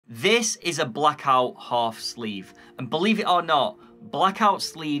This is a Blackout half sleeve, and believe it or not, Blackout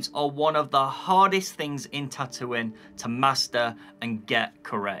sleeves are one of the hardest things in tattooing to master and get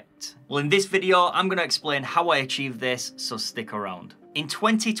correct. Well, in this video, I'm going to explain how I achieved this, so stick around. In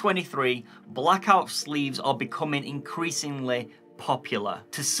 2023, Blackout sleeves are becoming increasingly popular.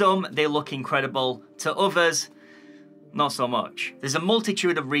 To some, they look incredible. To others, not so much. There's a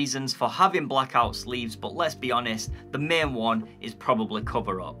multitude of reasons for having Blackout sleeves, but let's be honest, the main one is probably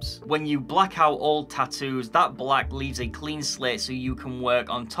cover-ups. When you black out old tattoos, that black leaves a clean slate so you can work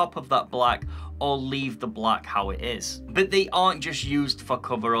on top of that black or leave the black how it is. But they aren't just used for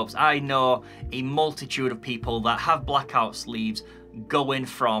cover-ups. I know a multitude of people that have Blackout sleeves going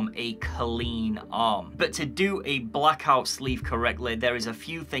from a clean arm. But to do a Blackout sleeve correctly, there is a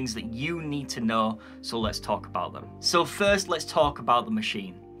few things that you need to know, so let's talk about them. So first, let's talk about the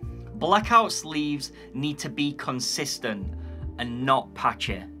machine. Blackout sleeves need to be consistent and not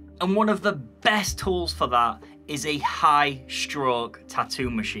patchy. And one of the best tools for that is a high stroke tattoo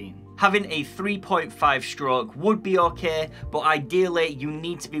machine. Having a 3.5 stroke would be okay, but ideally you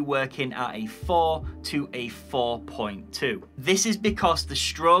need to be working at a 4 to a 4.2. This is because the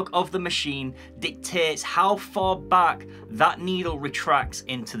stroke of the machine dictates how far back that needle retracts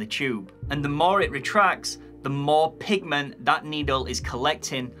into the tube. And the more it retracts, the more pigment that needle is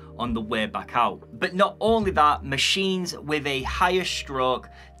collecting on the way back out. But not only that, machines with a higher stroke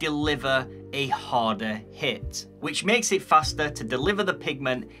deliver a harder hit, which makes it faster to deliver the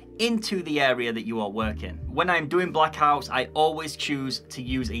pigment into the area that you are working. When I'm doing blackouts, I always choose to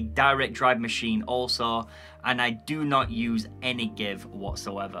use a direct drive machine also, and I do not use any give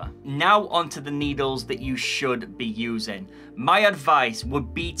whatsoever. Now onto the needles that you should be using. My advice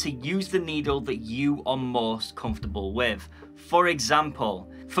would be to use the needle that you are most comfortable with. For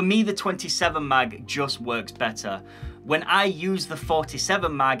example, for me the 27 mag just works better. When I use the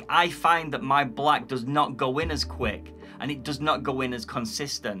 47 mag, I find that my black does not go in as quick and it does not go in as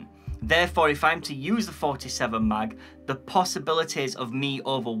consistent. Therefore, if I'm to use the 47 mag, the possibilities of me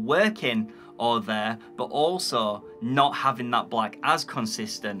overworking are there, but also not having that black as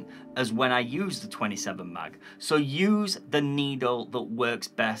consistent as when I use the 27 mag. So use the needle that works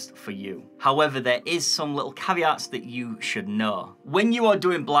best for you. However, there is some little caveats that you should know. When you are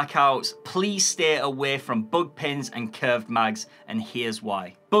doing blackouts, please stay away from bug pins and curved mags, and here's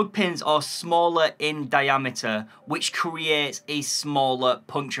why. Bug pins are smaller in diameter, which creates a smaller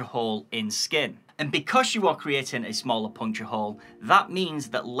puncture hole in skin. And because you are creating a smaller puncture hole, that means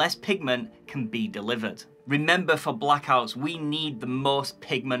that less pigment can be delivered. Remember, for blackouts, we need the most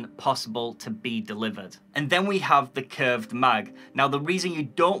pigment possible to be delivered. And then we have the curved mag. Now, the reason you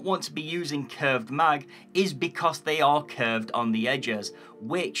don't want to be using curved mag is because they are curved on the edges,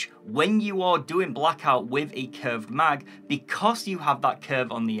 which when you are doing blackout with a curved mag, because you have that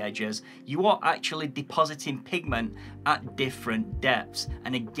curve on the edges, you are actually depositing pigment at different depths.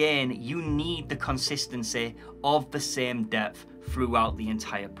 And again, you need the consistency of the same depth throughout the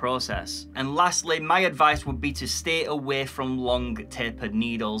entire process. And lastly, my advice would be to stay away from long tapered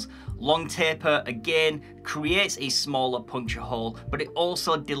needles. Long taper, again, creates a smaller puncture hole, but it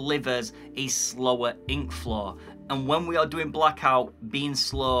also delivers a slower ink flow. And when we are doing blackout, being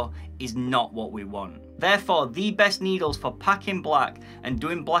slow is not what we want. Therefore, the best needles for packing black and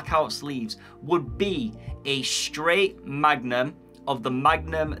doing blackout sleeves would be a straight magnum of the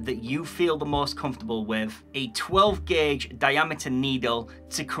magnum that you feel the most comfortable with, a 12 gauge diameter needle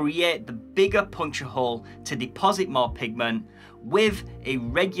to create the bigger puncture hole to deposit more pigment, with a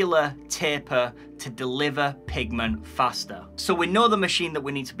regular taper to deliver pigment faster. So we know the machine that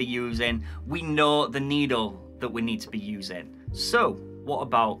we need to be using, we know the needle that we need to be using. So what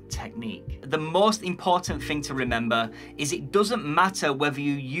about technique? The most important thing to remember is it doesn't matter whether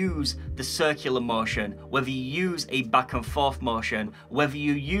you use the circular motion, whether you use a back and forth motion, whether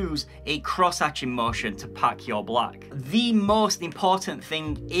you use a cross-hatching motion to pack your black. The most important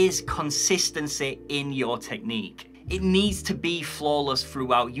thing is consistency in your technique. It needs to be flawless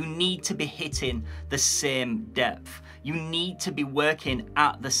throughout. You need to be hitting the same depth. You need to be working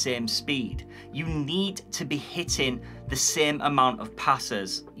at the same speed. You need to be hitting the same amount of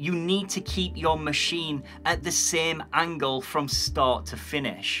passes. You need to keep your machine at the same angle from start to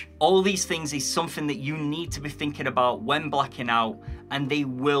finish. All these things is something that you need to be thinking about when blacking out, and they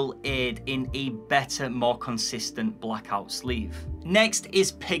will aid in a better, more consistent blackout sleeve. Next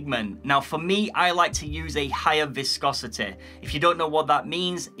is pigment. Now for me, I like to use a higher viscosity. If you don't know what that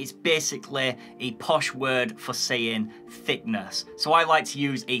means, it's basically a posh word for saying thickness. So I like to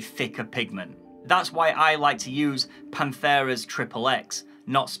use a thicker pigment. That's why I like to use Panthera's XXX,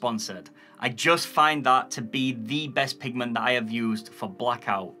 not sponsored. I just find that to be the best pigment that I have used for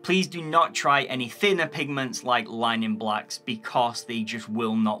Blackout. Please do not try any thinner pigments like Lining Blacks because they just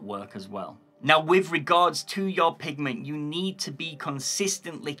will not work as well. Now, with regards to your pigment, you need to be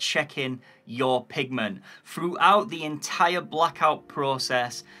consistently checking your pigment. Throughout the entire Blackout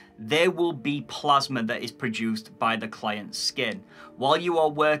process, there will be plasma that is produced by the client's skin. While you are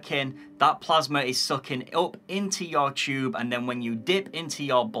working, that plasma is sucking up into your tube, and then when you dip into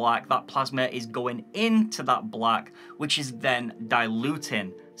your black, that plasma is going into that black, which is then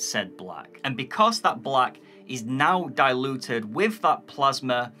diluting said black. And because that black is now diluted with that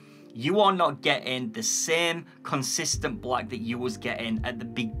plasma, you are not getting the same consistent black that you was getting at the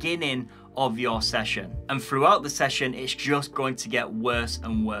beginning of your session. And throughout the session, it's just going to get worse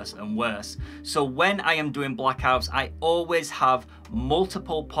and worse and worse. So when I am doing blackouts, I always have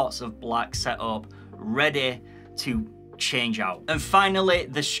multiple pots of black set up, ready to change out. And finally,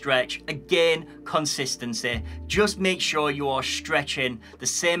 the stretch. Again, consistency. Just make sure you are stretching the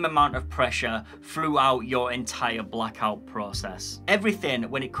same amount of pressure throughout your entire blackout process. Everything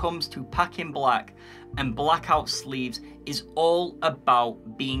when it comes to packing black and blackout sleeves is all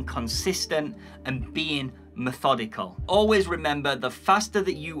about being consistent and being methodical. Always remember, the faster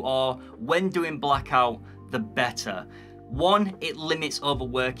that you are when doing blackout, the better. 1, it limits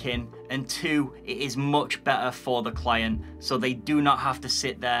overworking, and 2, it is much better for the client, so they do not have to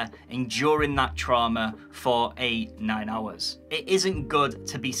sit there enduring that trauma for 8-9 hours. It isn't good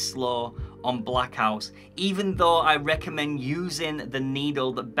to be slow on blackouts. Even though I recommend using the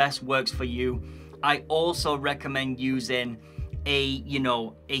needle that best works for you, I also recommend using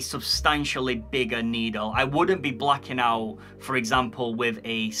a substantially bigger needle. I wouldn't be blacking out, for example, with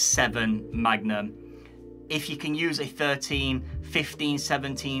a 7 Magnum. If you can use a 13, 15,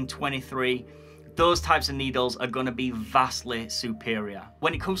 17, 23, those types of needles are going to be vastly superior.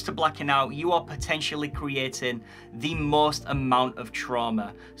 When it comes to blacking out, you are potentially creating the most amount of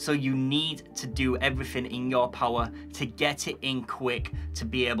trauma. So you need to do everything in your power to get it in quick to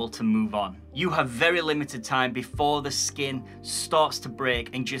be able to move on. You have very limited time before the skin starts to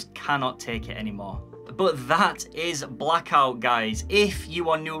break and just cannot take it anymore. But that is Blackout, guys. If you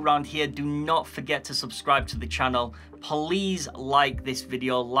are new around here, do not forget to subscribe to the channel. Please like this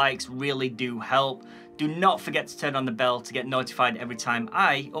video. Likes really do help. Do not forget to turn on the bell to get notified every time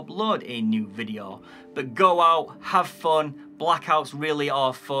I upload a new video. But go out, have fun. Blackouts really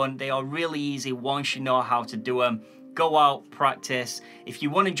are fun. They are really easy once you know how to do them. Go out, practice. If you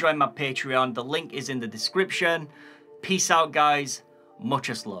want to join my Patreon, the link is in the description. Peace out, guys.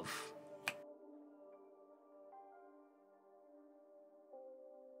 Muchas love.